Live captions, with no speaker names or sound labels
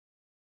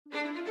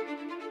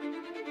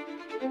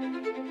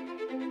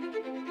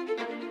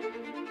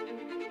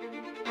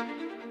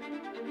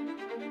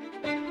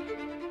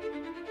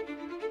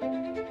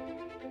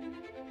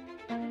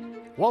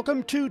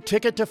Welcome to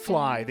Ticket to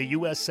Fly, the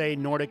USA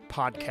Nordic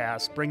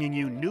podcast, bringing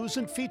you news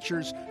and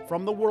features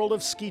from the world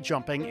of ski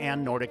jumping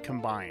and Nordic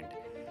combined.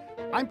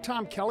 I'm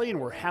Tom Kelly, and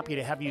we're happy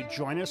to have you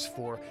join us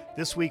for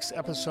this week's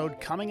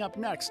episode coming up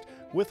next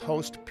with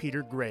host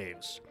Peter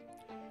Graves.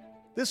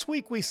 This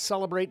week we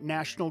celebrate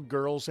National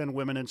Girls and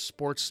Women in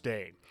Sports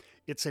Day.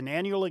 It's an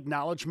annual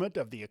acknowledgement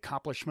of the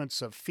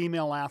accomplishments of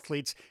female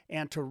athletes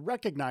and to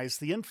recognize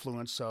the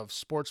influence of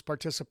sports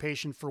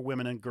participation for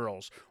women and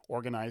girls,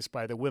 organized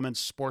by the Women's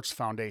Sports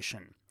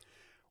Foundation.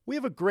 We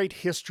have a great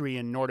history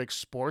in Nordic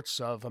sports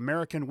of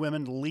American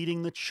women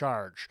leading the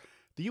charge.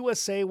 The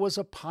USA was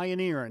a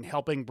pioneer in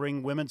helping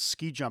bring women's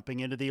ski jumping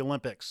into the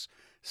Olympics.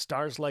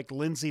 Stars like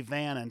Lindsey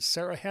Vann and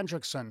Sarah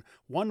Hendrickson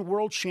won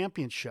world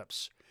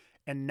championships.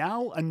 And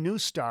now a new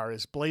star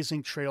is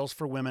blazing trails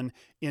for women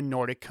in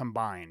Nordic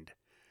combined.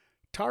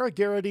 Tara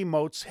Geraghty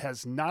Moats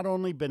has not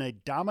only been a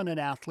dominant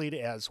athlete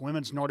as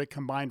women's Nordic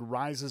combined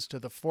rises to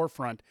the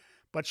forefront,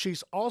 but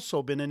she's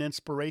also been an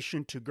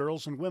inspiration to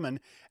girls and women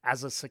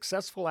as a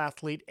successful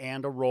athlete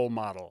and a role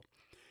model.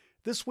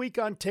 This week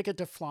on Ticket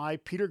to Fly,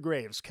 Peter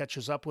Graves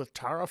catches up with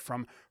Tara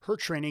from her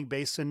training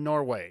base in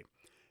Norway.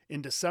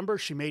 In December,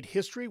 she made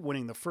history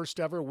winning the first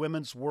ever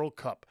Women's World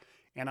Cup.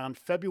 And on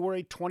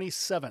February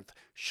 27th,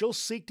 she'll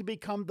seek to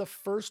become the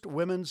first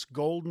women's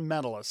gold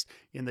medalist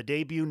in the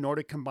debut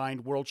Nordic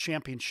Combined World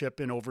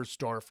Championship in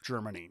Oberstdorf,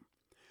 Germany.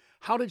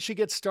 How did she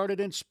get started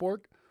in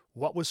sport?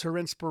 What was her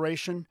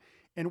inspiration?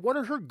 And what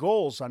are her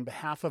goals on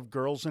behalf of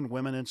girls and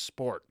women in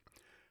sport?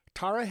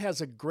 Tara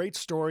has a great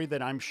story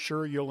that I'm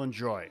sure you'll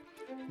enjoy.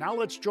 Now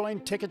let's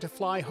join Ticket to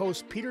Fly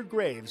host Peter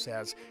Graves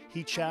as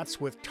he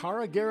chats with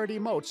Tara Geraghty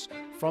Moats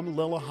from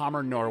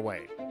Lillehammer,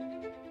 Norway.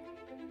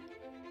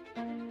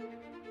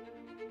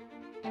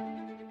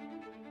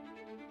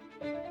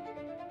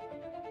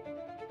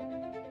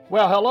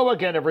 Well, hello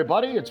again,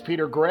 everybody. It's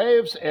Peter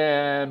Graves,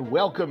 and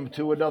welcome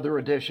to another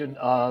edition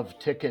of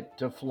Ticket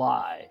to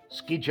Fly,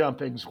 ski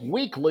jumping's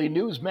weekly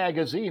news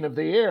magazine of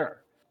the year.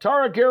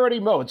 Tara Geraghty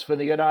Moats for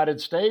the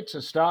United States,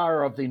 a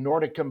star of the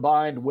Nordic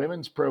Combined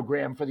Women's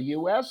Program for the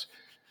U.S.,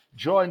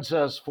 joins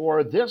us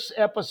for this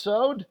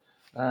episode.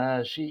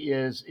 She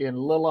is in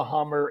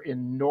Lillehammer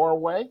in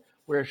Norway,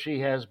 where she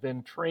has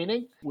been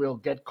training. We'll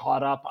get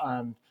caught up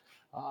on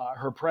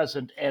her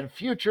present and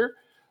future.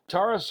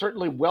 Tara,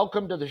 certainly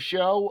welcome to the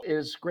show. It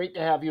is great to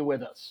have you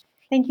with us.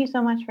 Thank you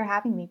so much for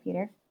having me,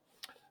 Peter.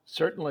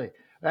 Certainly.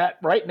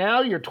 Right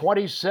now, you're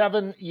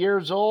 27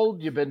 years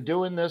old. You've been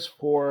doing this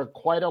for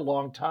quite a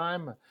long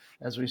time.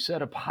 As we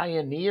said, a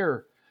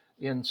pioneer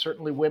in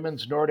certainly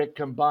women's Nordic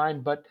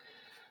combined. But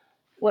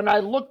when I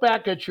look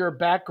back at your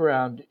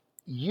background,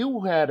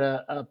 you had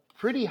a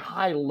pretty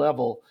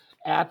high-level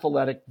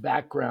athletic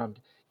background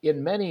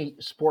in many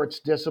sports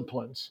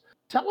disciplines.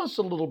 Tell us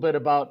a little bit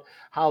about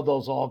how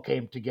those all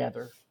came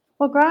together.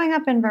 Well, growing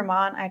up in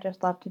Vermont, I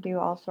just loved to do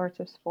all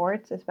sorts of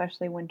sports,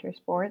 especially winter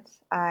sports.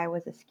 I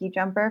was a ski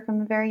jumper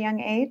from a very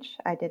young age.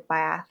 I did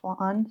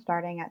biathlon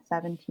starting at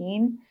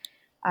 17.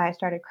 I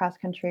started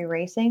cross-country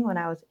racing when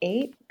I was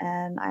 8,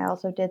 and I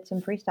also did some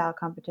freestyle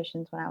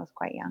competitions when I was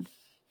quite young.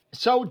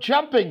 So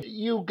jumping,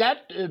 you got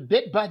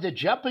bit by the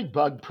jumping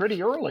bug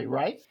pretty early,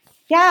 right?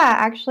 Yeah,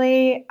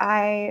 actually,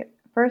 I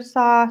first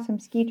saw some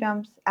ski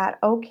jumps at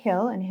Oak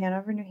Hill in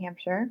Hanover, New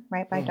Hampshire,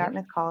 right by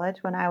Dartmouth College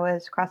when I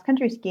was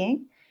cross-country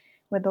skiing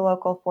with the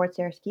local Forts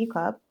Air Ski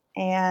Club,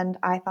 and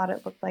I thought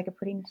it looked like a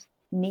pretty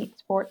neat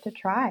sport to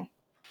try.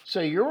 So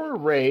you were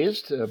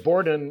raised,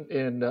 born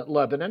in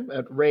Lebanon,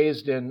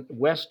 raised in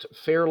West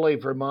Fairleigh,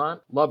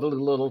 Vermont, lovely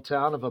little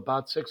town of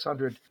about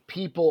 600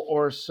 people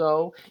or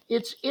so.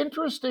 It's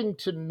interesting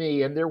to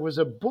me, and there was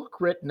a book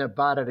written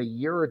about it a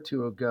year or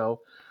two ago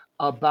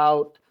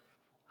about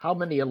how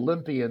many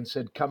Olympians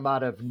had come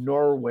out of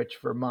Norwich,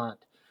 Vermont.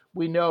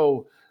 We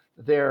know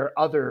there are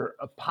other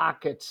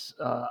pockets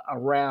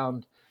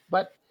around,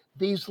 but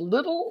these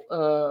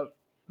little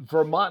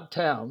Vermont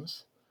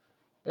towns,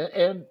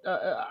 and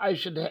I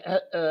should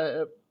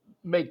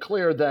make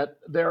clear that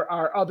there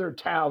are other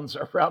towns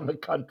around the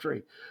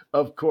country,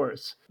 of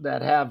course,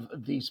 that have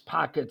these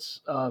pockets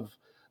of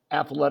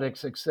athletic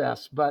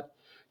success. But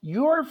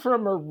you're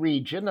from a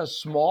region, a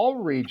small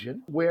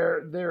region,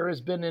 where there has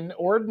been an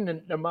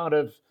inordinate amount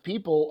of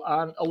people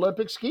on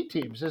Olympic ski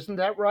teams. Isn't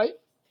that right?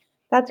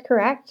 That's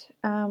correct.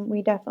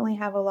 We definitely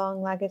have a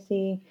long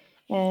legacy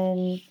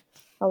and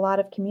a lot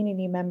of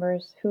community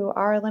members who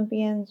are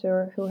Olympians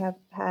or who have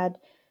had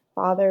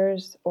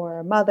fathers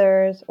or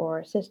mothers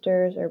or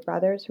sisters or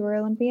brothers who are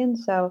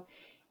Olympians. So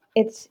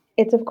it's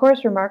of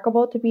course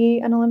remarkable to be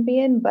an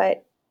Olympian,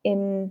 but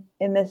in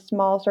this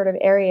small sort of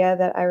area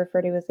that I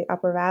refer to as the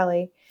Upper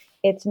Valley,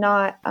 it's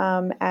not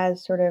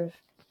as sort of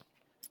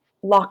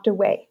locked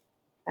away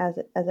as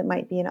it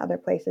might be in other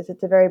places.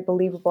 It's a very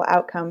believable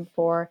outcome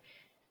for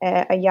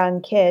a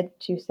young kid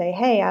to say,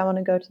 "Hey, I want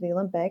to go to the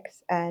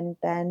Olympics," and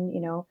then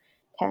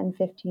 10,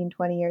 15,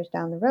 20 years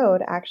down the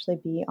road actually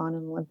be on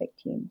an Olympic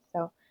team.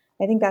 So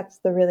I think that's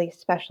the really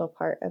special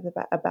part of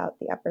about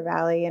the Upper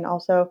Valley, and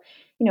also,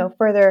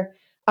 further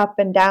up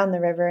and down the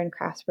river in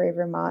Craftsbury,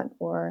 Vermont,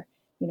 or,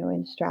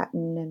 in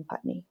Stratton and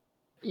Putney.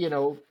 You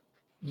know,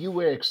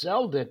 you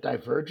excelled at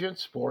divergent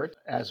sport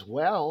as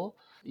well.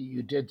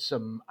 You did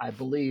some, I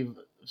believe,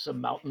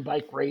 some mountain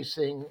bike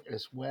racing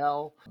as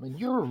well. I mean,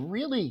 you're a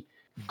really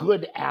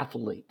good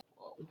athlete.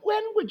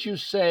 When would you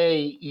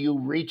say you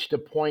reached a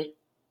point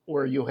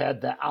where you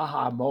had the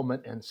aha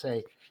moment and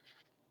say,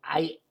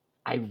 I,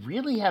 I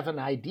really have an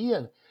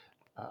idea,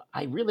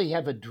 I really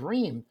have a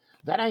dream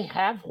that I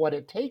have what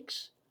it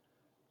takes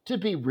to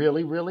be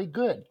really, really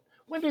good?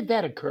 When did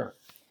that occur?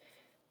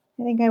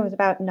 I think I was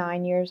about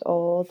 9 years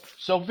old.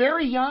 So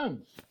very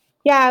young.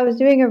 Yeah, I was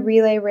doing a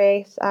relay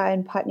race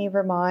in Putney,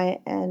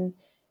 Vermont, and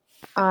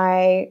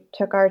I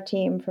took our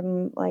team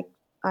from, like,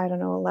 I don't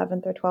know,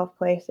 11th or 12th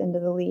place into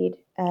the lead.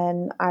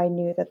 And I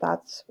knew that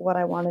that's what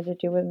I wanted to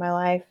do with my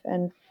life.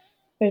 And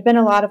there's been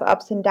a lot of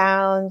ups and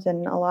downs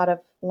and a lot of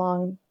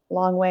long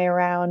way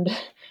around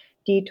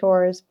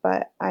detours,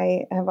 but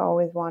I have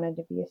always wanted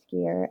to be a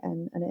skier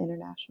and an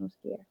international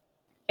skier.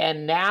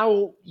 And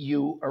now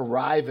you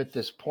arrive at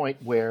this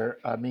point where,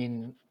 I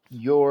mean,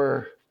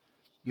 you're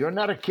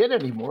not a kid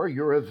anymore.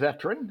 You're a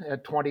veteran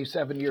at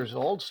 27 years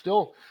old.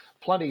 Still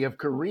plenty of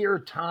career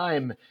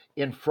time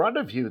in front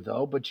of you,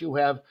 though. But you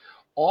have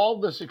all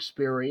this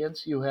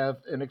experience. You have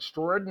an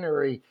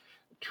extraordinary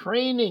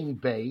training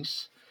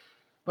base.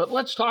 But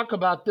let's talk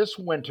about this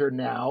winter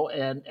now.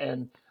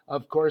 And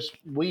of course,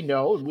 we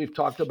know, we've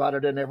talked about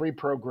it in every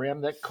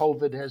program, that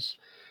COVID has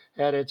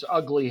had its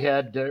ugly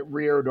head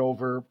reared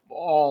over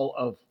all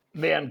of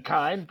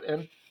mankind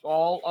and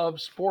all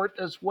of sport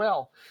as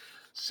well.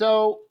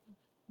 So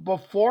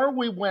before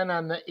we went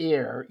on the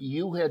air,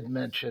 you had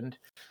mentioned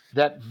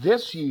that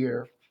this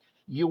year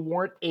you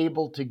weren't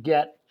able to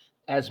get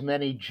as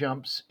many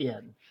jumps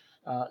in.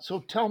 So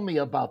tell me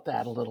about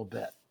that a little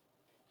bit.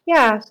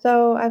 Yeah,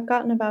 so I've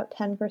gotten about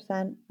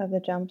 10% of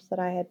the jumps that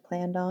I had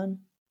planned on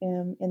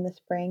in the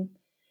spring.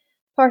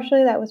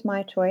 Partially that was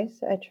my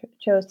choice. I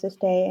chose to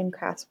stay in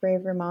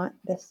Craftsbury, Vermont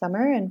this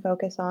summer and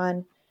focus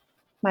on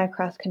my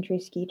cross country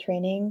ski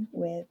training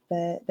with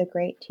the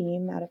great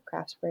team out of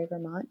Craftsbury,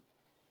 Vermont.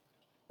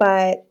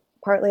 But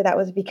partly that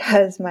was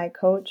because my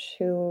coach,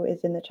 who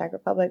is in the Czech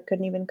Republic,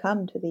 couldn't even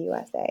come to the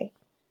USA.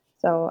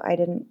 So I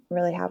didn't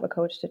really have a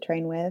coach to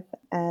train with.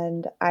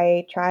 And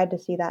I tried to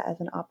see that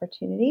as an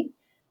opportunity,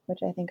 which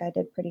I think I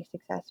did pretty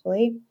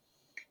successfully.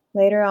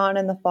 Later on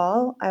in the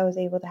fall, I was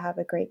able to have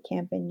a great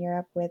camp in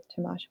Europe with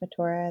Tomáš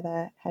Matura,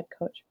 the head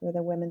coach for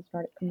the women's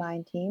Nordic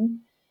combined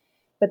team.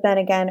 But then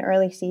again,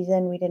 early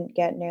season, we didn't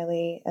get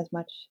nearly as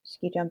much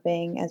ski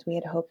jumping as we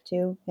had hoped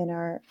to in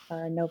our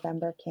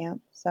November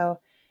camp. So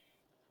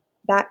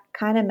that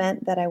kind of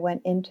meant that I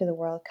went into the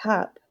World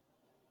Cup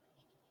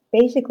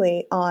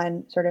basically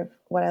on sort of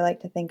what I like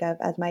to think of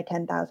as my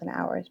 10,000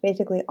 hours,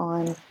 basically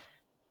on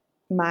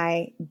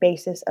my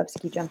basis of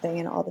ski jumping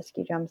and all the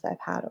ski jumps I've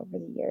had over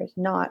the years,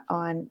 not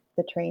on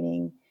the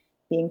training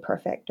being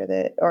perfect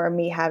or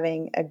me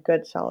having a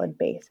good solid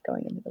base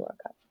going into the World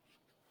Cup.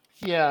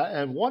 Yeah,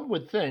 and one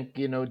would think,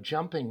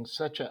 jumping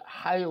such a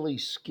highly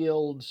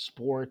skilled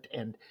sport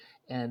and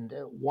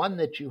one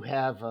that you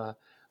have a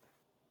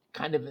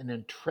kind of an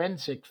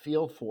intrinsic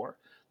feel for.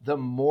 The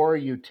more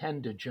you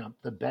tend to jump,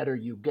 the better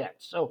you get.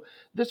 So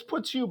this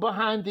puts you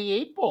behind the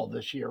eight ball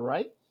this year,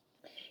 right?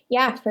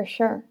 Yeah, for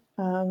sure.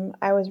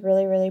 I was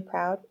really, really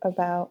proud with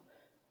how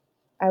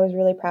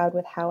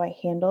I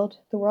handled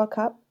the World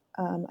Cup.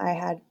 I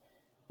had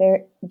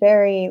very,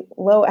 very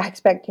low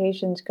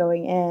expectations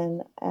going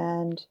in,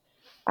 and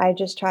I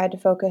just tried to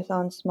focus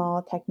on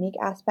small technique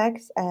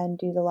aspects and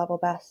do the level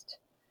best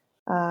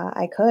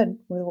I could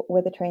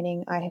with the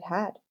training I had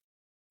had.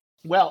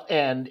 Well,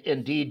 and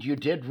indeed, you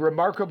did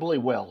remarkably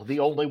well. The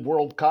only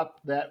World Cup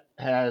that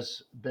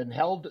has been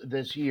held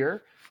this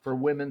year for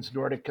women's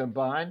Nordic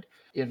combined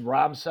in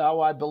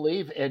Ramsau, I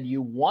believe, and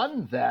you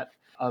won that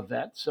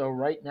event. So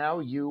right now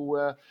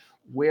you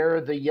wear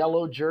the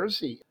yellow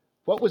jersey.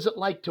 What was it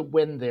like to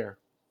win there?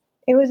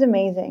 It was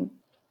amazing.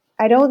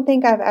 I don't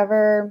think I've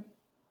ever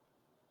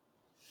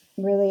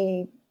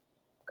really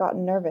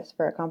gotten nervous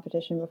for a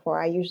competition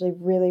before. I usually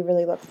really,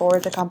 really look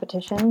forward to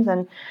competitions.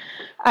 And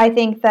I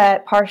think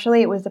that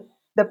partially it was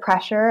the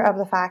pressure of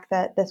the fact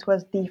that this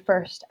was the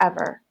first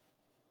ever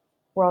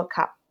World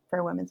Cup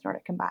for women's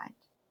Nordic combined.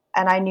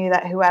 And I knew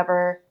that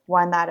whoever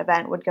won that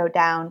event would go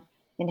down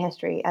in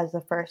history as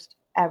the first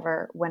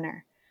ever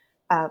winner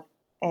of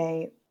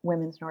a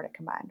women's Nordic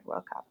combined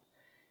World Cup.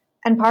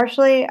 And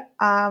partially,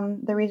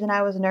 the reason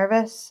I was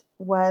nervous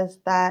was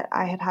that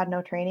I had had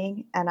no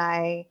training, and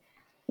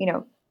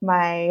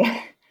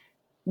my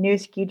new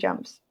ski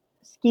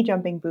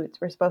jumping boots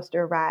were supposed to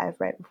arrive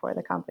right before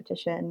the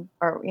competition,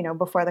 or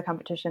before the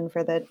competition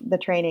for the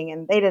training,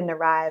 and they didn't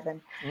arrive.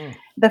 And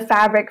the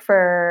fabric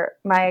for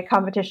my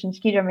competition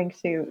ski jumping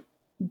suit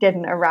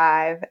didn't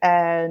arrive,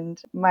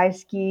 and my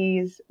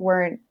skis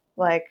weren't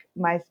like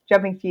my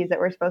jumping skis that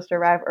were supposed to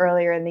arrive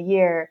earlier in the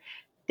year.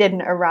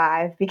 didn't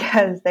arrive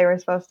because they were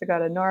supposed to go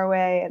to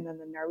Norway, and then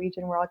the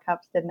Norwegian World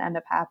Cups didn't end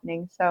up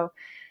happening. So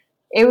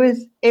it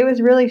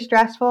was really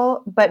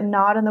stressful, but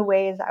not in the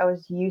ways I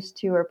was used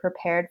to or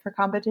prepared for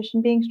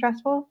competition being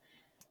stressful.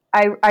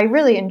 I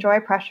really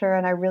enjoy pressure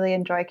and I really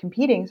enjoy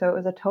competing. So it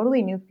was a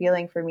totally new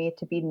feeling for me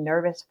to be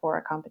nervous for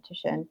a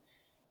competition.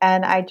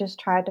 And I just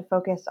tried to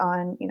focus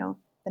on,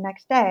 the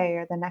next day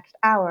or the next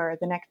hour, or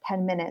the next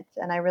 10 minutes.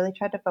 And I really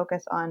tried to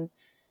focus on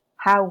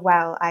how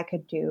well I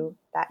could do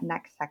that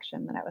next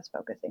section that I was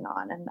focusing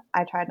on. And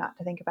I tried not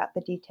to think about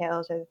the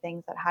details or the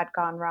things that had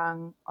gone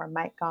wrong or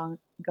might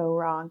go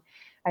wrong.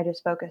 I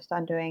just focused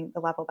on doing the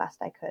level best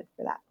I could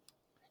for that.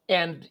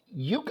 And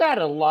you got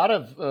a lot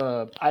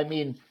of,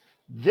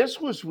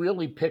 this was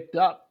really picked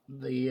up,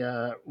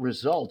 the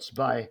results,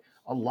 by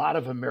a lot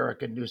of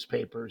American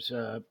newspapers,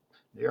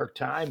 New York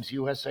Times,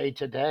 USA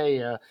Today,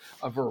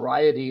 a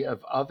variety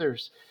of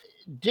others.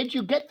 Did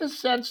you get the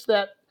sense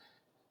that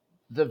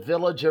the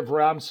village of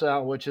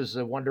Ramsau, which is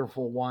a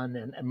wonderful one,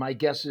 and my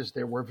guess is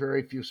there were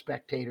very few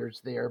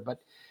spectators there, but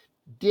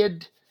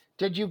did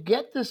did you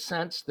get the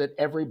sense that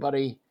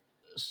everybody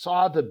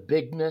saw the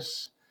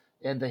bigness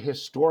and the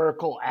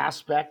historical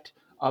aspect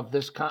of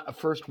this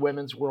first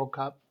Women's World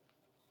Cup?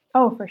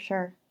 Oh, for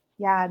sure.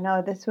 Yeah,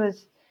 no, this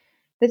was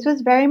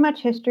very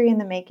much history in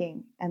the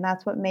making, and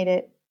that's what made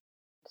it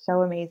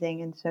so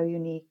amazing and so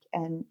unique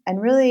and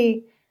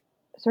really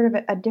sort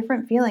of a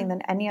different feeling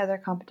than any other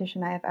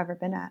competition I have ever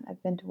been at.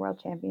 I've been to world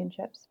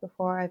championships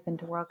before, I've been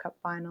to World Cup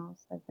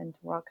finals, I've been to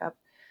World Cup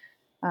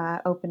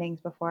openings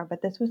before,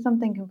 but this was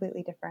something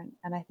completely different.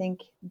 And I think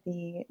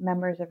the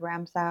members of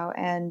Ramsau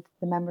and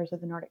the members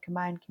of the Nordic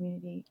Combined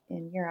community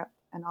in Europe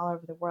and all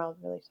over the world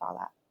really saw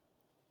that.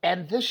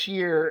 And this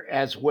year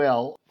as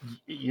well,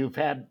 you've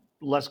had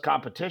less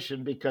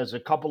competition because a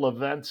couple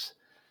events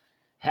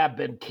have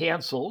been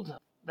canceled.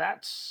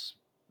 That's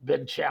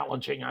been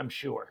challenging, I'm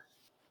sure.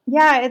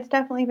 Yeah, it's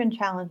definitely been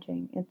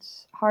challenging.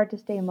 It's hard to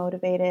stay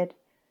motivated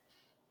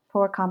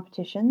for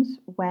competitions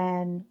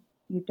when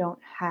you don't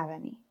have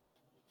any.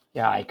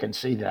 Yeah, I can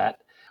see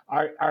that.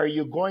 Are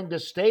you going to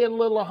stay in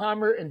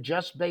Lillehammer and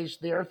just base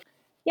there?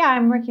 Yeah,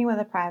 I'm working with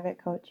a private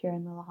coach here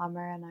in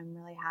Lillehammer, and I'm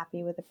really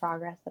happy with the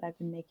progress that I've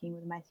been making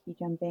with my ski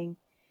jumping.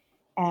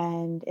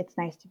 And it's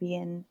nice to be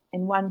in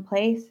one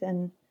place,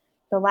 and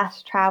the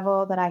less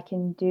travel that I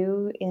can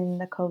do in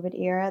the COVID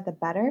era, the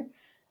better.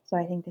 So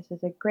I think this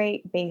is a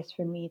great base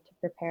for me to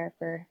prepare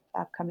for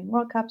the upcoming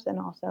World Cups and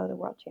also the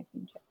World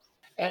Championships.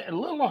 And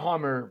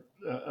Lillehammer,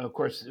 of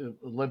course,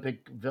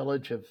 Olympic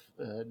Village of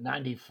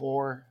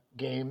 94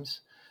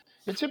 games.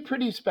 It's a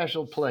pretty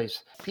special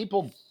place.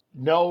 People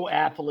know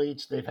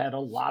athletes. They've had a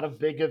lot of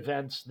big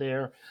events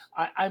there.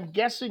 I'm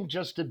guessing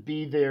just to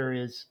be there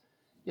is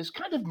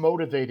kind of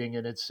motivating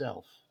in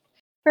itself.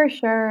 For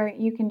sure,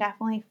 you can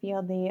definitely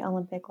feel the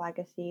Olympic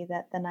legacy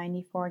that the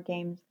 94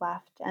 games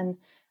left. And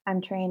I'm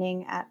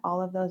training at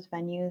all of those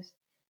venues.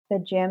 The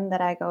gym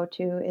that I go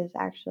to is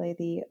actually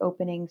the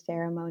opening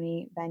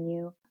ceremony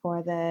venue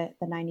for the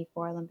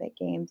 94 Olympic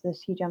Games. The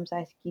ski jumps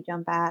I ski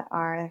jump at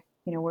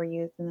were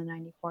used in the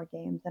 94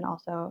 games. And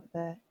also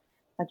the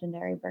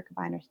legendary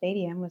Birkebeiner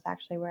Stadium was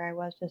actually where I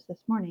was just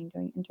this morning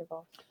doing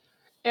intervals.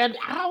 And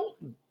how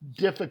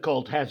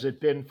difficult has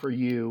it been for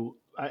you?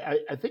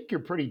 I think you're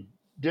pretty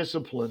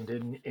disciplined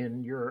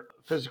in your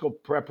physical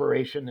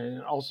preparation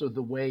and also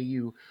the way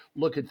you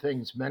look at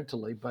things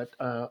mentally. But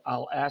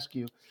I'll ask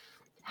you,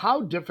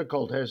 how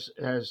difficult has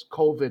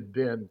COVID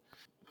been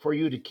for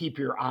you to keep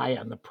your eye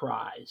on the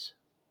prize?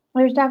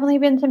 There's definitely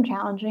been some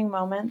challenging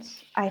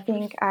moments. I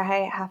think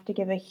I have to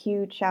give a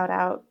huge shout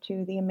out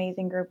to the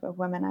amazing group of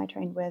women I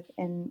trained with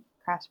in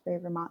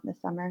Craftsbury, Vermont this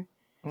summer,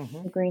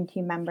 Hmm. the Green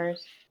Team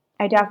members.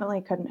 I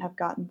definitely couldn't have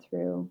gotten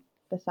through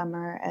the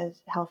summer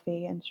as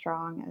healthy and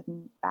strong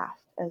and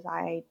fast as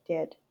I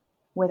did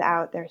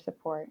without their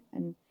support.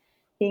 And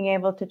being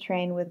able to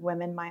train with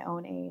women my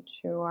own age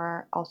who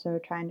are also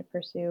trying to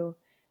pursue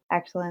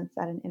excellence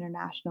at an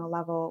international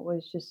level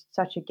was just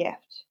such a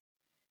gift.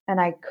 And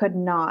I could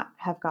not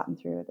have gotten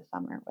through the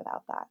summer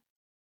without that.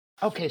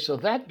 Okay, so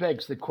that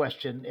begs the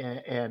question,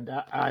 and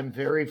I'm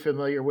very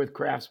familiar with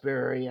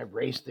Craftsbury. I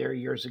raced there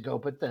years ago,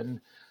 but then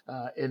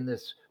in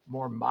this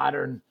more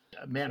modern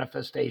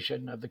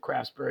manifestation of the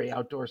Craftsbury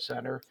Outdoor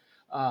Center,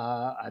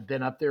 I've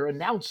been up there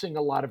announcing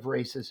a lot of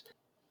races.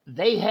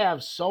 They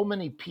have so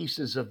many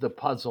pieces of the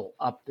puzzle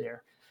up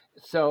there.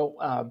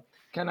 So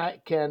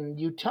can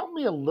you tell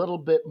me a little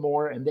bit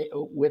more? And they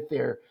with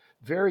their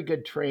very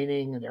good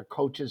training and their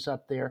coaches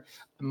up there.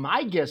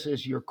 My guess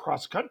is your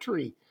cross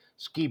country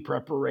ski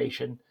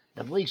preparation,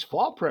 at least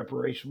fall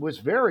preparation, was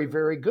very,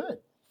 very good.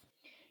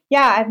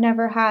 Yeah, I've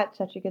never had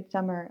such a good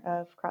summer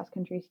of cross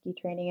country ski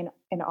training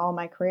in all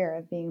my career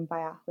of being a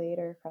biathlete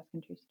or cross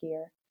country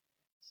skier.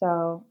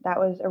 So that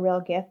was a real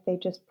gift. They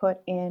just put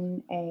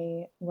in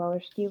a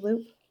roller ski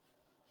loop.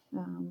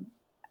 Um,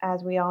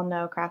 as we all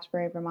know,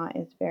 Craftsbury, Vermont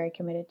is very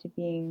committed to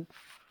being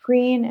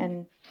green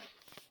and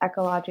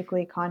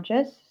ecologically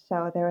conscious.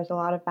 So there was a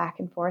lot of back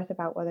and forth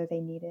about whether they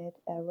needed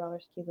a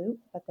roller ski loop,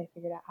 but they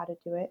figured out how to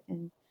do it.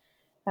 And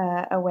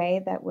a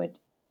way that would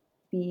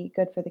be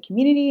good for the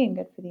community and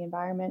good for the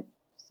environment.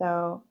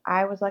 So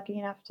I was lucky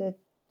enough to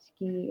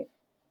ski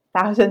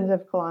thousands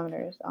of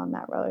kilometers on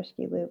that roller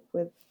ski loop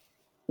with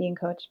being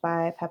coached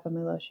by Pepa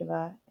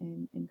Milosheva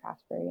in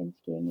Craftsbury and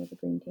skiing with the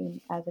green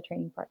team as a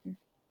training partner.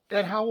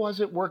 And how was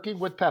it working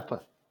with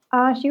Peppa?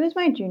 She was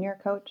my junior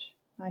coach.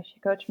 She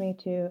coached me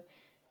to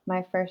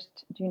my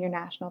first junior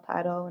national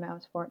title when I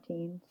was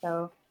 14.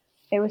 So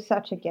it was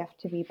such a gift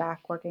to be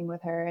back working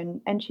with her.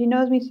 And she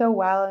knows me so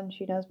well and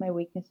she knows my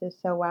weaknesses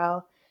so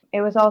well.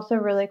 It was also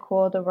really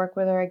cool to work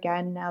with her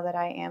again now that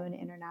I am an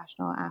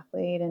international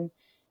athlete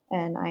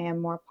and I am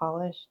more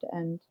polished.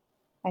 And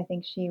I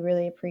think she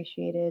really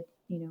appreciated,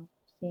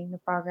 seeing the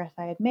progress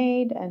I had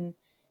made and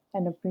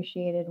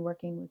appreciated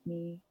working with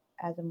me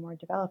as a more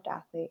developed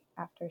athlete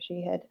after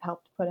she had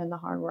helped put in the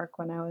hard work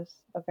when I was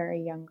a very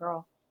young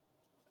girl.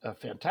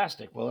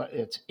 Fantastic. Well,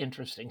 it's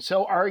interesting.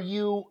 So,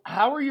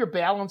 how are you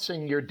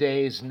balancing your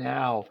days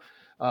now?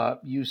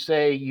 You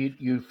say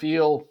you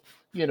feel,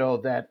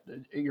 that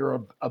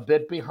you're a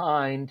bit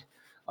behind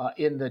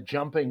in the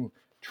jumping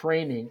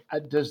training.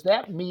 Does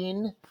that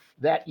mean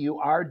that you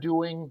are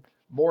doing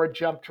more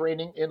jump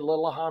training in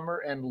Lillehammer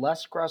and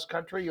less cross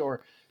country,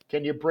 or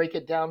can you break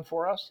it down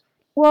for us?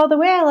 Well, the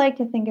way I like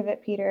to think of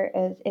it, Peter,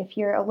 is if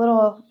you're a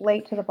little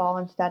late to the ball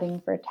and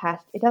studying for a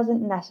test, it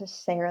doesn't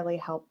necessarily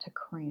help to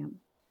cram.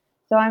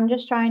 So I'm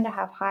just trying to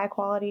have high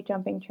quality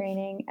jumping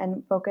training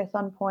and focus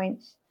on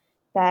points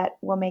that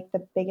will make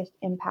the biggest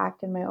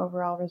impact in my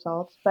overall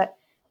results, but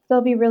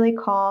still be really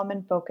calm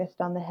and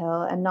focused on the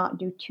hill and not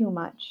do too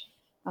much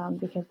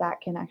because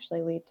that can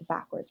actually lead to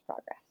backwards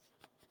progress.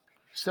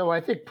 So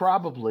I think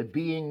probably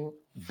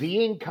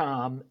being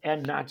calm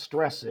and not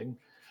stressing.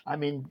 I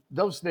mean,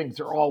 those things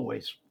are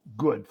always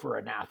good for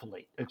an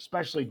athlete,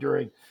 especially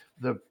during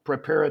the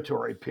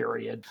preparatory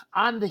period.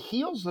 On the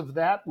heels of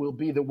that will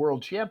be the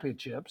World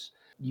Championships.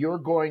 You're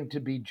going to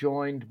be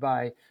joined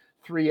by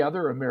three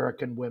other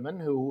American women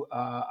who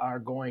are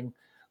going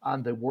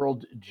on the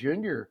World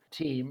Junior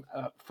team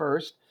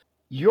first.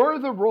 You're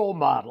the role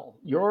model.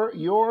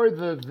 You're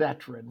the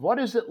veteran. What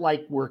is it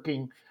like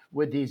working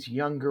with these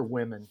younger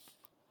women?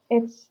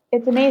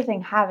 It's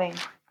amazing having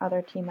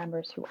other team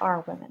members who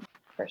are women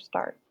for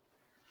start.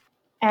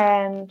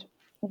 And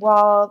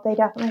while they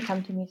definitely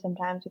come to me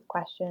sometimes with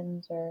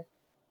questions or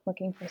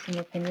looking for some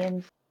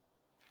opinions,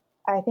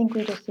 I think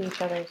we just see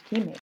each other as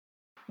teammates.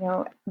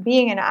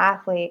 Being an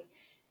athlete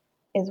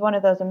is one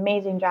of those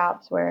amazing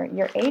jobs where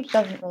your age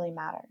doesn't really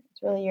matter.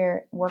 It's really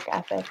your work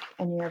ethic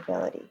and your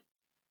ability.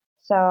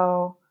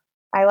 So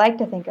I like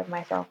to think of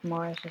myself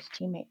more as just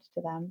teammates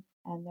to them,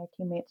 and they're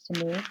teammates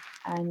to me.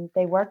 And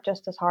they work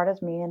just as hard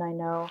as me. And I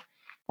know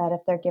that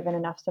if they're given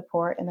enough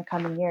support in the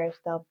coming years,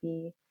 they'll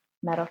be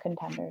medal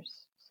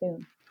contenders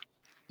soon.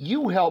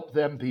 You help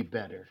them be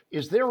better.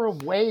 Is there a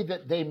way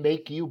that they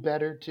make you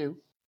better too?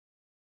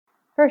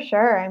 For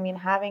sure. I mean,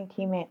 having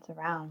teammates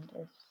around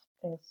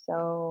is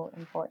so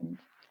important,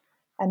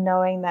 and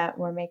knowing that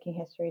we're making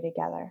history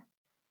together,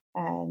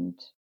 and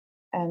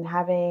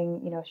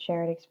having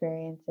shared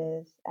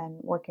experiences and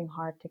working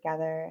hard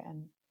together.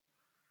 And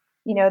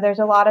there's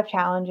a lot of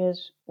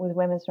challenges with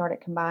women's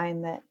Nordic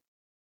combined that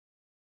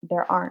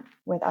there aren't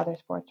with other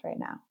sports right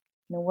now.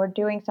 We're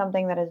doing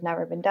something that has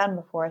never been done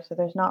before, so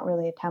there's not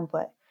really a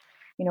template.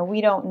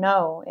 We don't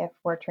know if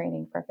we're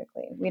training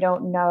perfectly. We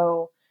don't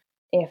know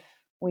if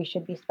we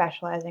should be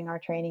specializing our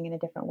training in a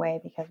different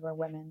way because we're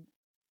women.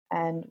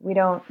 And we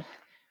don't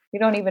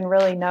even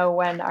really know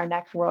when our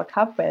next World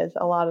Cup is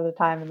a lot of the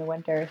time in the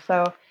winter.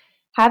 So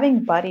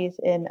having buddies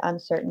in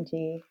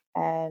uncertainty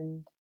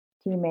and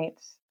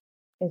teammates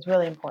is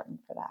really important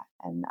for that.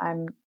 And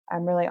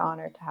I'm really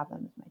honored to have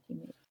them as my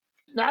teammates.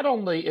 Not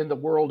only in the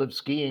world of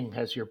skiing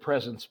has your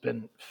presence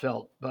been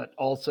felt, but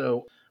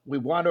also we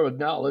want to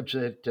acknowledge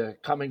that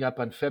coming up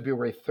on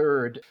February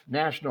 3rd,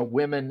 National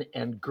Women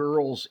and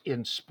Girls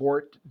in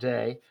Sport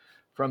Day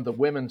from the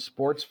Women's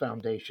Sports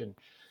Foundation,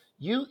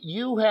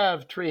 you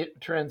have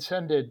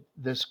transcended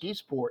the ski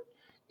sport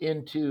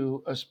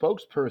into a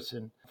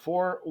spokesperson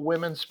for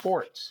women's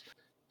sports.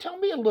 Tell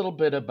me a little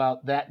bit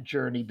about that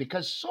journey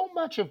because so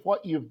much of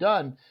what you've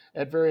done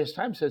at various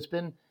times has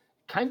been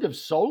kind of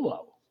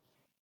solo.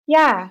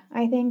 Yeah,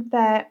 I think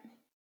that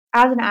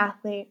as an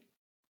athlete,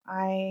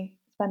 I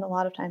spend a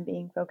lot of time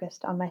being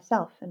focused on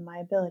myself and my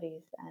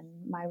abilities and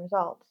my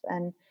results.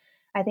 And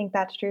I think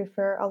that's true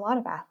for a lot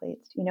of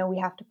athletes. We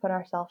have to put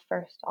ourselves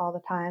first all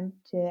the time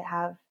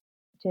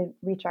to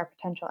reach our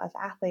potential as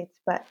athletes.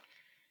 But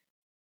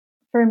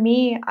for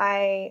me,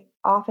 I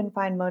often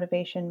find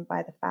motivation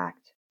by the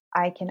fact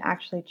I can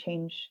actually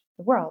change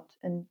the world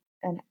and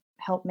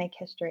help make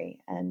history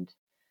and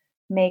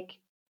make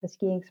the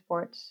skiing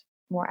sports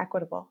more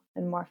equitable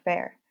and more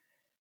fair.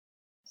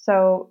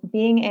 So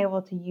being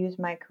able to use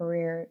my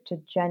career to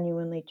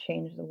genuinely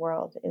change the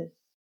world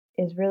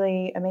is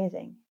really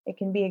amazing. It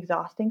can be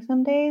exhausting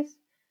some days,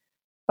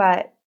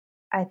 but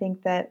I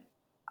think that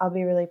I'll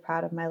be really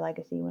proud of my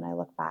legacy when I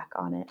look back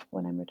on it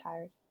when I'm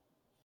retired.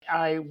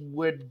 I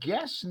would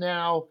guess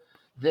now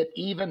that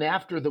even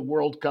after the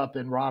World Cup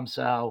in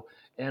Ramsau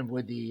and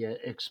with the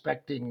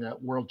expecting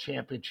World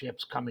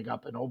Championships coming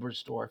up in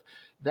Oberstdorf,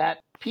 that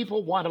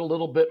people want a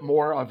little bit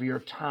more of your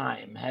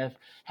time.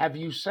 Have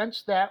you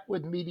sensed that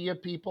with media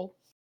people?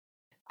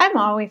 I'm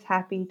always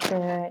happy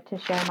to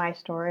share my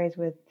stories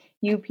with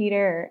you,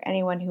 Peter, or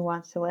anyone who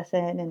wants to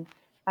listen.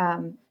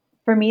 And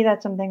for me,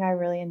 that's something I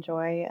really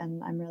enjoy,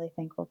 and I'm really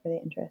thankful for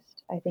the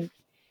interest. I think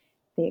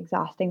the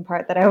exhausting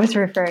part that I was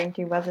referring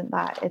to wasn't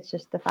that. It's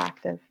just the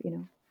fact of,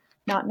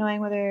 not knowing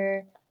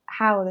whether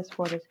how the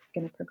sport is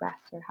going to progress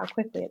or how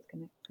quickly it's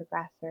going to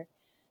progress or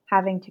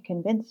having to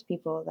convince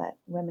people that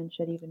women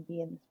should even be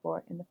in the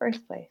sport in the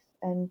first place.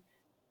 And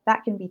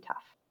that can be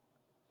tough.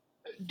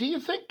 Do you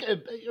think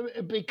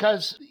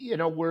because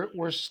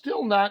we're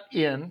still not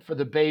in for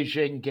the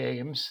Beijing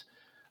Games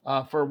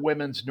for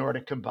women's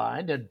Nordic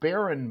combined, and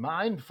bear in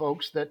mind,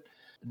 folks, that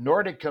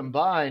Nordic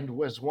combined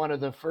was one of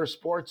the first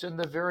sports in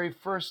the very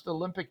first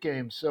Olympic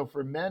Games. So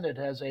for men, it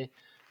has a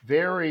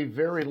very,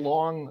 very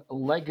long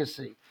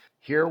legacy.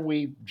 Here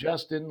we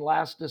just in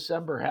last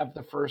December have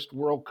the first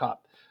World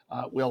Cup.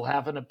 We'll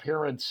have an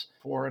appearance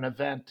for an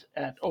event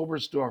at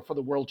Oberstdorf for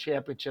the World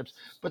Championships,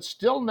 but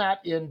still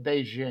not in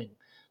Beijing.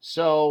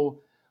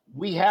 So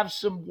we have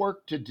some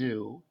work to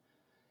do.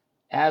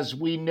 As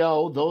we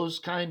know, those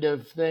kind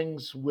of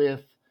things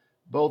with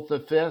both the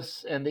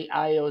FIS and the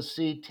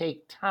IOC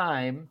take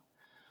time.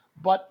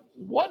 But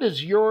what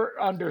is your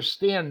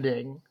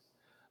understanding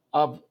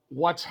of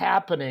what's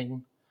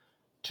happening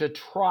to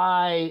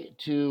try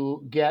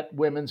to get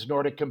women's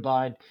Nordic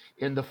combined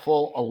in the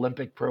full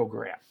Olympic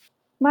program?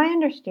 My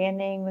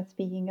understanding with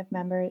speaking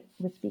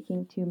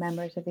to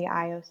members of the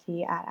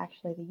IOC at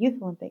actually the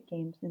Youth Olympic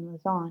Games in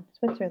Lausanne,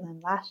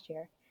 Switzerland last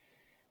year,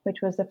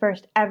 which was the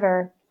first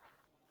ever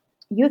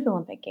Youth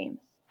Olympic Games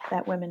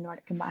that women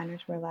Nordic combiners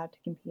were allowed to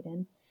compete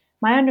in.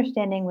 My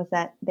understanding was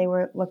that they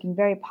were looking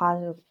very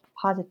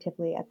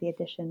positively at the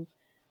addition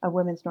of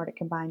women's Nordic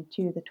combined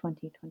to the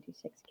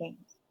 2026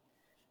 Games.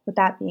 With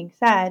that being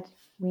said,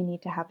 we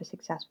need to have a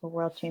successful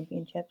World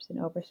Championships in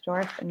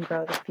Oberstdorf and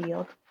grow the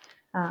field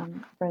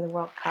for the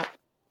World Cup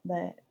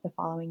the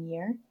following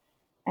year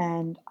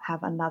and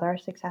have another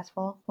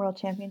successful World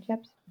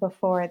Championships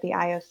before the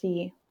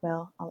IOC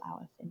will allow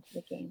us into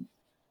the Games.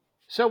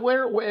 So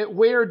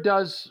where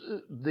does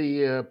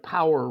the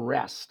power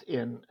rest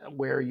in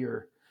where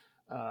you're?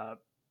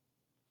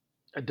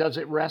 Does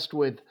it rest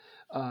with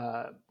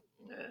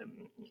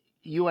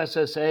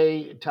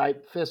USSA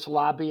type FIS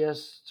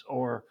lobbyists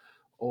or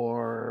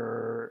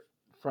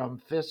from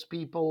FIS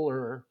people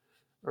or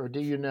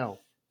do you know?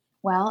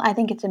 Well, I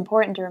think it's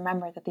important to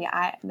remember that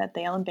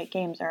the Olympic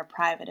Games are a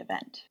private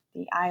event.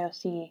 The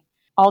IOC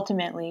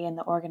ultimately in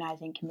the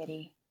organizing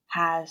committee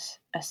has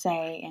a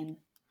say in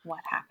what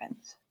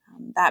happens.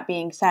 That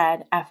being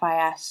said,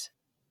 FIS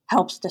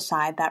helps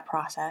decide that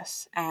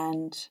process,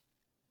 and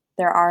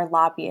there are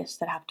lobbyists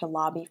that have to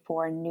lobby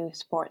for new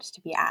sports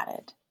to be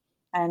added.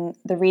 And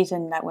the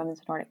reason that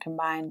women's Nordic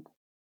combined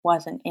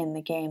wasn't in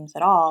the games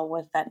at all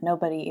was that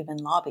nobody even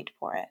lobbied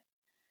for it.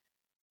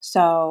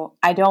 So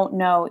I don't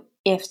know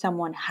if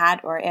someone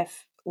had or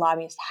if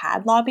lobbyists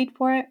had lobbied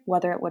for it,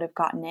 whether it would have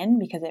gotten in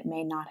because it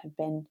may not have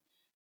been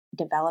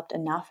developed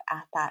enough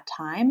at that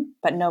time,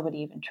 but nobody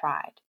even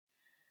tried.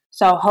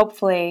 So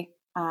hopefully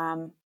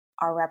our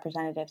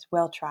representatives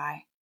will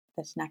try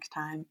this next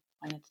time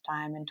when it's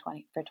time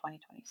for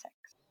 2026.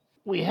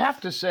 We have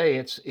to say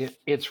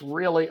it's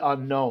really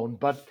unknown,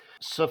 but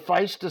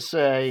suffice to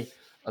say,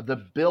 the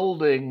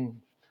building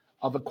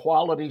of a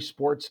quality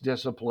sports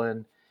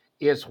discipline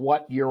is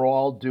what you're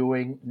all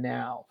doing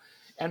now.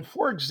 And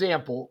for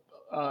example,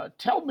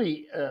 tell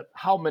me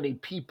how many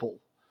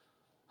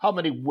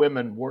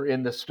women were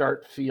in the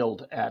start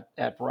field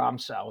at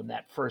Ramsau in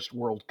that first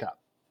World Cup?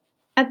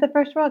 At the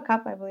first World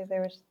Cup, I believe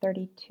there was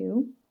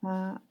 32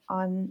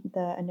 on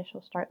the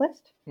initial start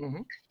list.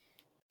 Mm-hmm.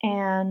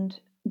 And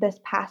this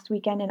past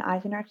weekend in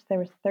Eisenach, there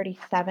was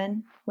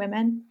 37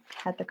 women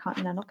at the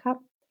Continental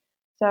Cup.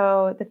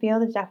 So the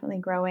field is definitely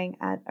growing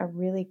at a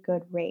really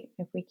good rate.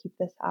 If we keep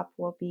this up,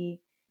 we'll be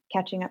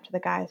catching up to the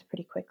guys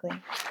pretty quickly.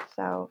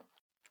 So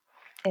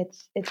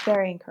it's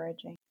very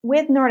encouraging.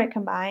 With Nordic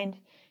combined,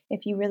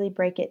 if you really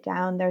break it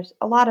down, there's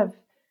a lot of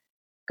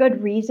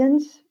good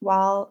reasons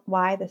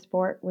why the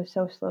sport was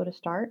so slow to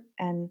start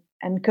and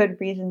good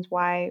reasons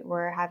why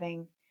we're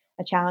having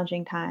a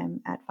challenging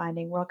time at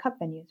finding World Cup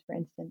venues, for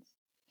instance.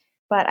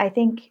 But I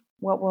think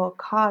what will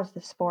cause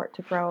the sport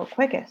to grow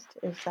quickest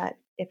is that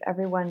if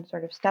everyone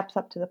sort of steps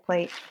up to the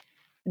plate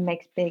and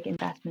makes big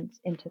investments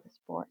into the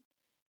sport.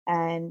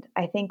 And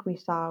I think we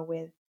saw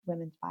with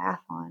women's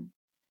biathlon,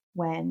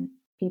 when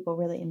people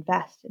really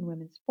invest in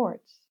women's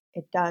sports,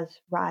 it does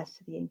rise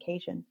to the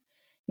occasion.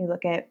 You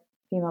look at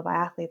female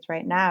biathletes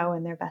right now,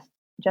 and they're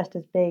just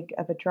as big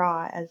of a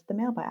draw as the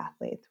male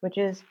biathletes, which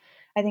is,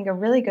 I think, a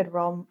really good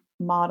role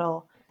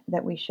model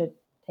that we should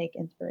take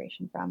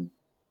inspiration from.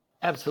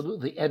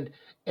 Absolutely.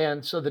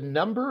 And so the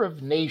number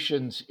of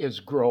nations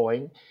is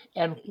growing.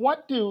 And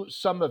what do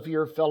some of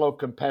your fellow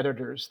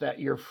competitors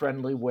that you're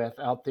friendly with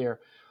out there,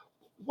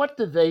 What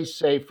do they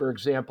say, for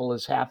example,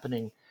 is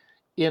happening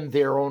in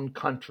their own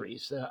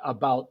countries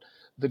about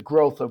the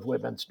growth of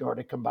women's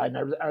Nordic combined?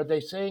 Are they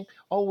saying,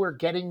 oh, we're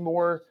getting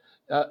more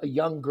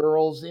young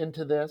girls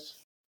into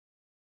this?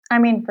 I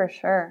mean, for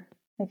sure.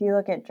 If you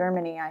look at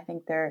Germany, I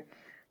think their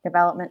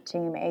development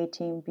team, A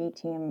team, B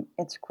team,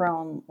 it's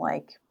grown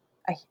like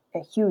a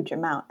huge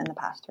amount in the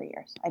past 3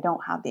 years. I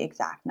don't have the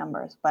exact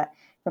numbers, but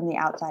from the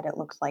outside, it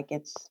looks like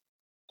it's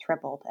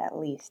tripled at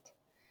least.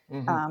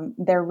 Hmm.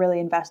 They're really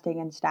investing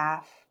in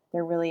staff.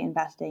 They're really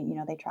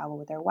investing, they travel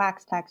with their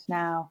wax techs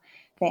now.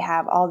 They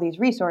have all these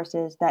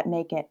resources that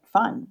make it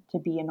fun to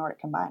be a Nordic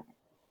combiner.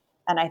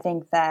 And I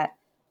think that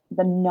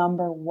the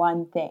number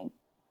one thing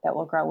that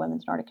will grow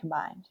women's Nordic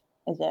combined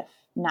is if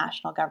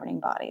national governing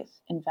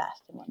bodies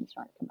invest in women's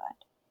Nordic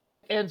combined.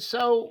 And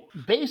so,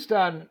 based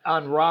on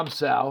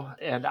Ramsau,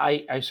 and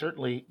I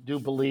certainly do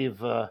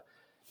believe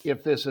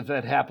if this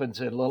event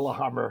happens in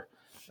Lillehammer,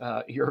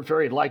 you're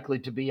very likely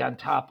to be on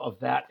top of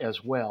that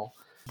as well.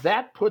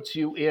 That puts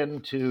you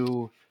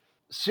into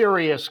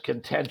serious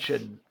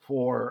contention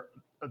for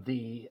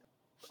the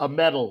a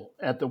medal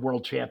at the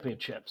World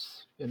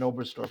Championships in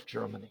Oberstdorf,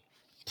 Germany.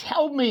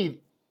 Tell me,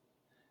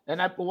 and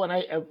when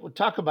I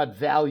talk about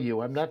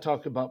value, I'm not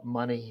talking about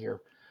money here.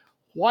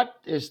 What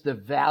is the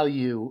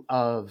value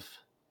of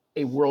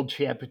a world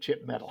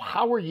championship medal?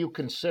 How are you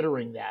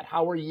considering that?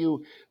 How are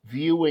you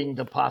viewing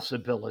the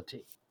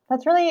possibility?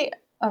 That's really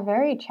a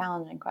very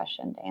challenging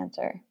question to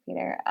answer,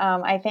 Peter.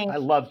 I I think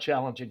love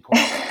challenging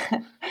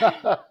questions.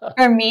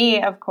 for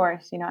me, of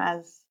course,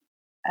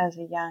 as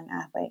a young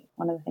athlete,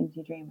 one of the things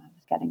you dream of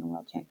is getting a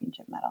world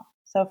championship medal.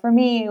 So for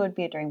me, it would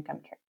be a dream come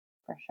true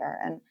for sure.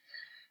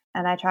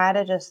 And I try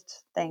to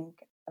just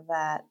think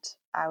that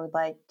I would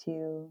like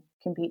to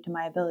compete to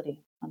my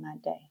ability on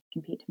that day,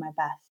 compete to my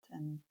best,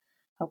 and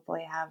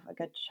hopefully have a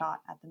good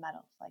shot at the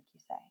medals, like you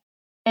say.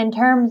 In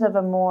terms of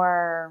a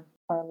more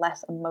or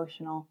less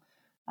emotional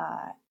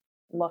uh,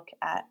 look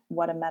at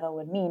what a medal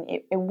would mean,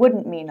 it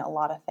wouldn't mean a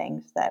lot of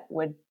things that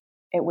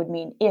it would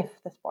mean if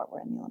the sport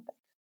were in the Olympics.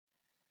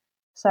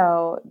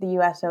 So the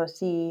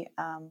USOC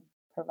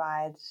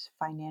provides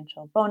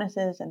financial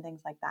bonuses and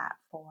things like that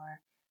for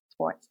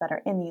sports that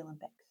are in the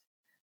Olympics.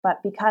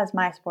 But because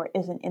my sport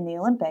isn't in the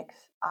Olympics,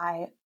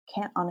 I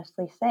can't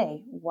honestly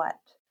say what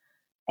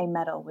a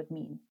medal would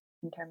mean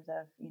in terms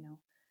of,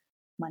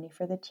 money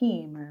for the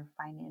team or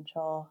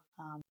financial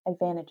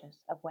advantages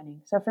of winning.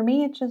 So for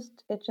me, it's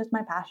just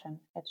my passion.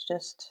 It's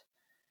just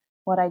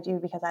what I do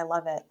because I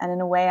love it, and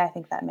in a way, I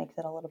think that makes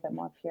it a little bit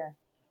more pure.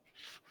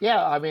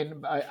 Yeah, I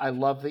mean, I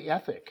love the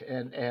ethic,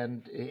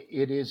 and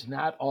it is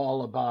not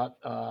all about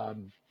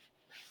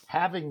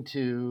having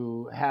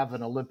to have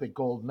an Olympic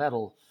gold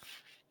medal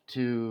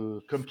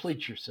to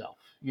complete yourself.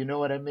 You know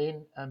what I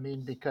mean? I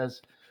mean,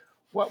 because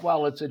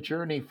while it's a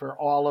journey for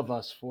all of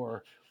us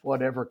for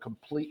whatever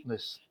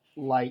completeness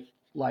like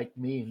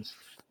means,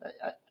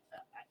 I,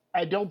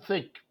 I don't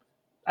think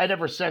I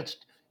never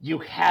sensed you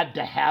had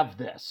to have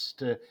this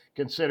to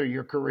consider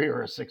your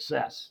career a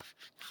success.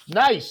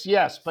 Nice,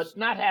 yes, but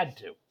not had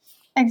to.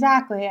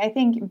 Exactly. I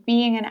think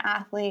being an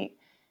athlete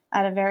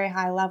at a very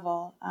high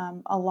level,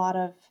 a lot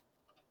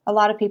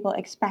of people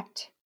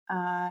expect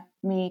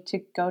me to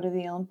go to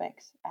the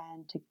Olympics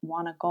and to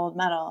want a gold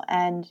medal,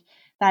 and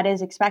that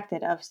is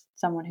expected of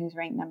someone who's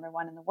ranked number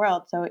one in the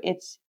world. So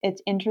it's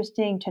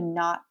interesting to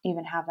not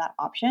even have that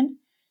option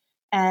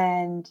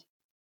and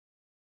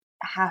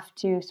have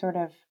to sort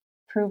of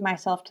prove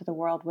myself to the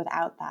world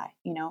without that.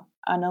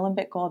 An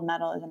Olympic gold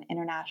medal is an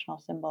international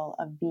symbol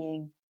of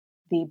being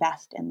the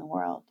best in the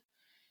world.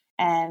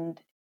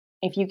 And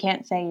if you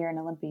can't say you're an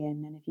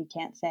Olympian and if you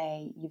can't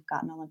say you've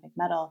got an Olympic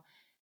medal,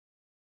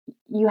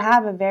 you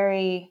have a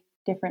very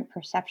different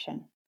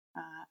perception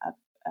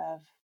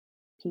of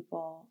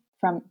people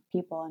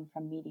and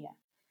from media.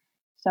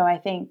 So I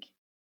think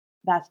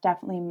that's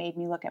definitely made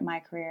me look at my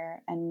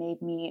career and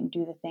made me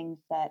do the things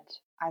that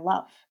I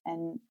love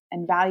and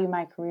value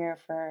my career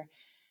for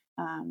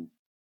um,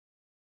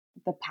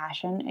 the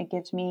passion it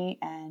gives me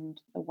and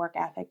the work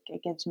ethic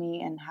it gives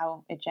me and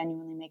how it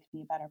genuinely makes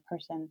me a better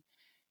person.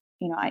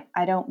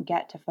 I don't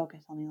get to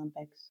focus on the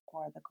Olympics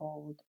or the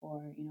gold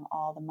or,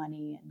 all the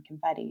money and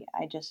confetti.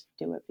 I just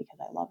do it because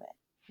I love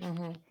it.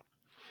 Hmm.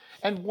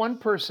 And one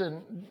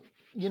person,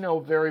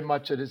 very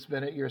much that has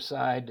been at your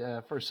side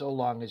for so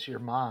long is your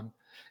mom.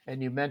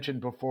 And you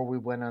mentioned before we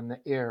went on the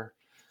air.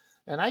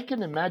 And I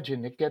can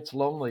imagine it gets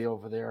lonely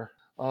over there,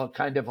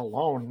 kind of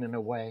alone in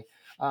a way.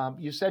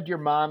 You said your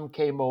mom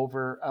came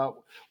over.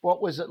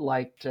 What was it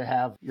like to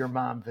have your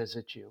mom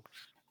visit you?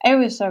 It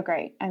was so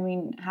great. I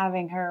mean,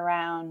 having her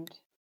around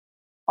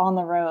on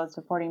the road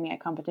supporting me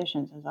at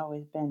competitions has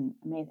always been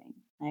amazing.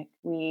 Like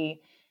we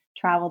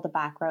traveled the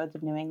back roads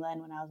of New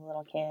England when I was a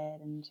little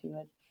kid, and she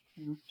would,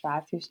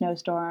 drive through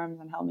snowstorms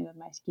and help me with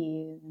my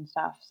skis and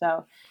stuff.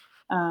 So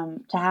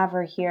to have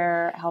her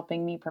here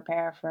helping me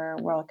prepare for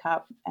World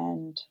Cup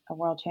and a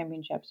World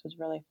Championships was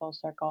really full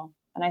circle.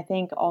 And I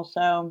think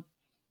also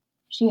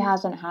she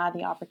hasn't had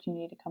the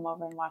opportunity to come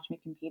over and watch me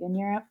compete in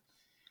Europe.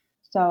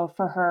 So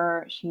for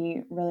her,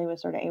 she really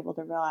was sort of able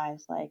to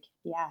realize, like,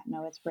 yeah,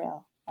 no, it's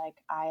real. Like,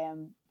 I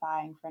am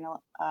vying for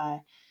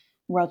an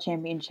world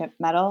championship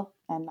medal,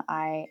 and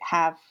I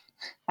have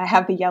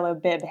the yellow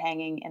bib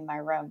hanging in my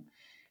room.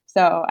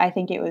 So I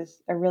think it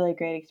was a really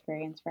great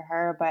experience for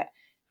her. But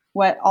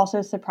what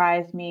also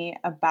surprised me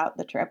about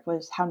the trip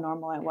was how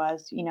normal it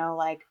was.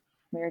 Like,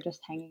 we were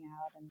just hanging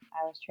out, and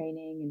I was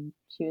training, and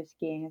she was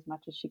skiing as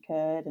much as she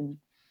could, and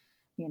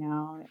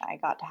I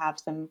got to have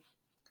some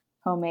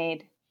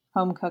homemade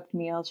home cooked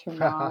meals from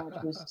mom,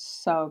 which was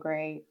so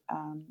great.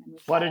 And we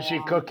What sat did she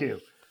around. cook you?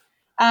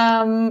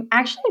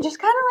 Actually, just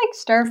kind of like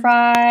stir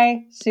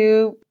fry,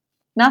 soup,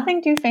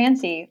 nothing too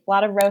fancy. A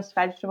lot of roast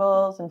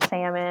vegetables and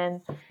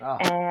salmon,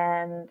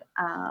 and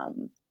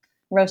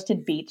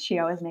roasted beets. She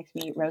always makes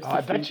me eat roasted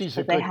beets. I bet she's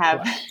a good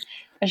cook.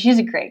 She's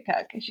a great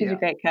cook. She's a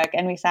great cook.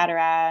 And we sat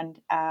around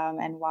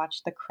and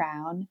watched The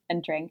Crown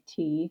and drank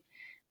tea,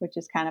 which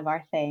is kind of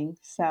our thing.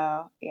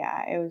 So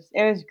yeah, it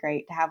was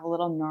great to have a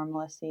little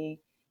normalcy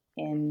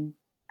in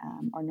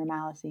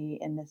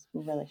this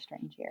really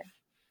strange year.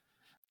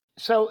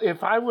 So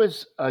if I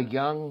was a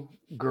young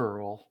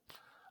girl,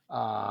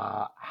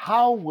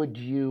 how would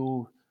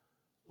you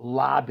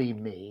lobby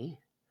me?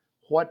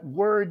 What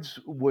words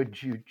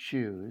would you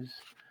choose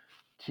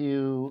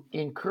to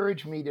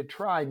encourage me to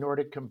try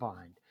Nordic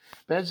Combined?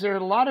 Because there are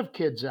a lot of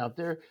kids out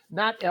there,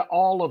 not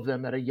all of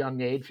them at a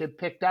young age, have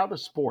picked out a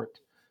sport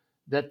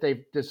that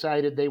they've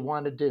decided they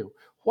want to do.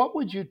 What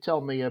would you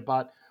tell me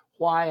about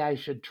why I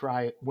should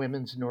try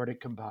Women's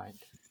Nordic Combined?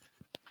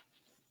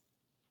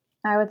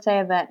 I would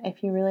say that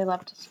if you really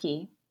love to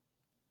ski,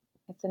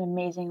 it's an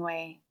amazing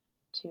way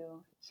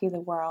to see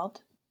the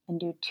world and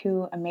do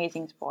two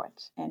amazing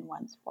sports in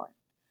one sport.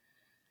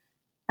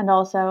 And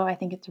also, I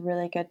think it's a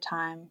really good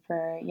time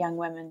for young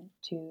women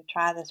to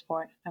try the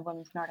sport of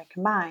Women's Nordic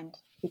Combined,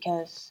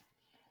 because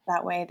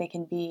that way they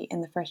can be in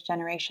the first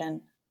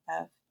generation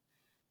of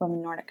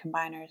women Nordic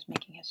combiners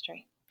making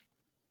history.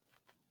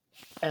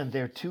 And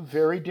they're two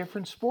very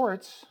different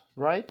sports,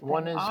 right?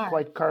 One is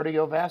quite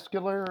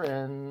cardiovascular,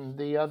 and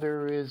the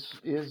other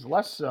is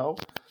less so.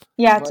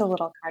 Yeah, it's a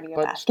little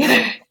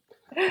cardiovascular.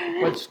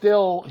 But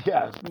still,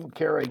 yeah,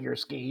 carrying your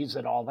skis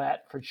and all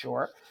that for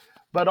sure.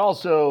 But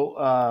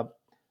also,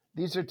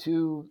 these are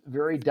two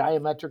very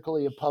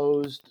diametrically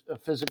opposed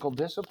physical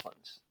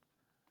disciplines.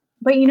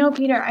 But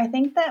Peter, I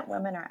think that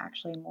women are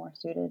actually more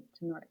suited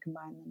to Nordic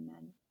Combined than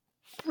men.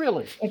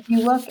 Really? If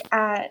you look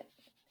at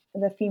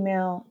the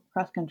female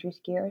cross-country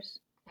skiers,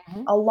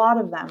 a lot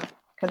of them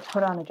could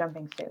put on a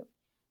jumping suit,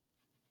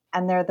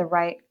 and they're the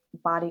right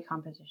body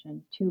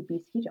composition to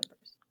be ski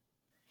jumpers.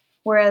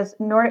 Whereas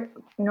Nordic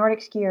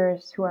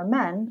skiers who are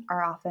men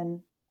are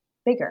often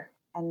bigger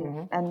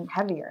and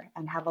heavier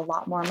and have a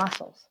lot more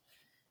muscles,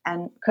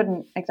 and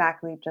couldn't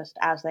exactly just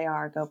as they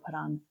are go put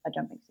on a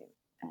jumping suit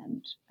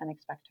and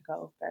expect to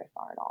go very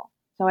far at all.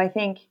 So I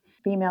think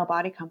female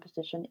body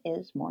composition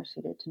is more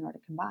suited to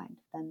Nordic Combined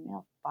than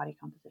male body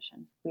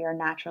composition. We are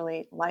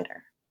naturally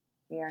lighter.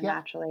 We are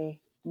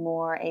naturally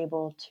more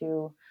able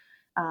to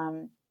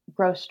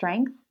grow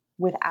strength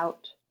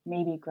without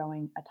maybe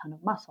growing a ton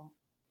of muscle.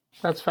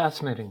 That's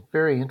fascinating.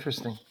 Very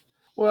interesting.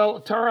 Well,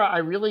 Tara, I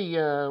really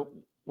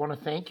want to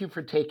thank you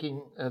for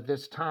taking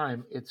this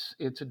time. It's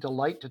a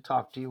delight to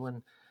talk to you,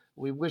 and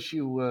we wish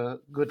you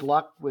good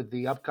luck with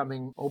the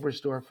upcoming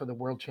Oberstdorf for the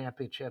World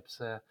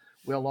Championships.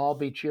 We'll all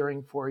be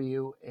cheering for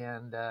you,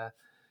 and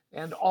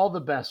all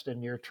the best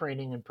in your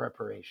training and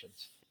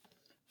preparations.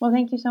 Well,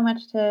 thank you so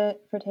much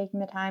for taking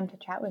the time to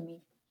chat with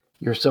me.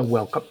 You're so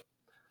welcome.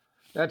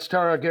 That's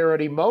Tara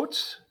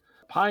Geraghty-Moats,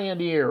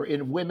 pioneer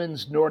in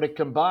Women's Nordic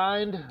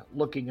Combined,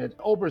 looking at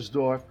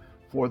Oberstdorf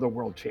for the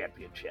World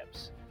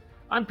Championships.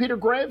 I'm Peter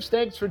Graves.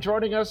 Thanks for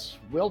joining us.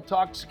 We'll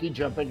talk ski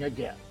jumping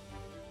again.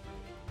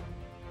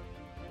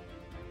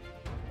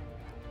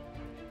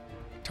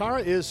 Tara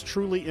is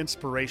truly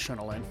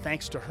inspirational, and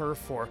thanks to her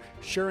for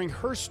sharing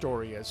her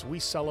story as we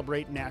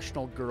celebrate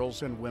National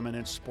Girls and Women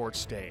in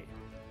Sports Day.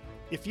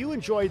 If you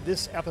enjoyed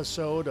this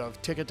episode of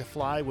Ticket to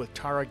Fly with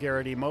Tara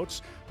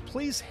Geraghty-Moats,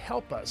 please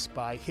help us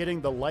by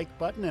hitting the like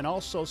button and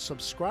also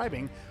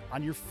subscribing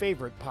on your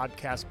favorite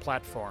podcast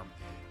platform.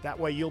 That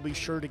way you'll be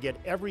sure to get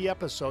every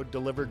episode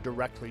delivered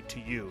directly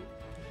to you.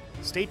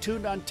 Stay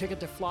tuned on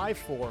Ticket to Fly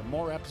for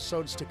more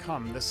episodes to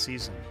come this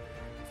season.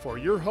 For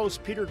your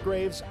host, Peter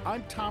Graves,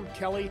 I'm Tom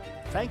Kelly.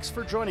 Thanks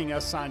for joining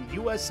us on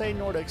USA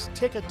Nordic's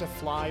Ticket to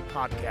Fly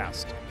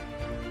podcast.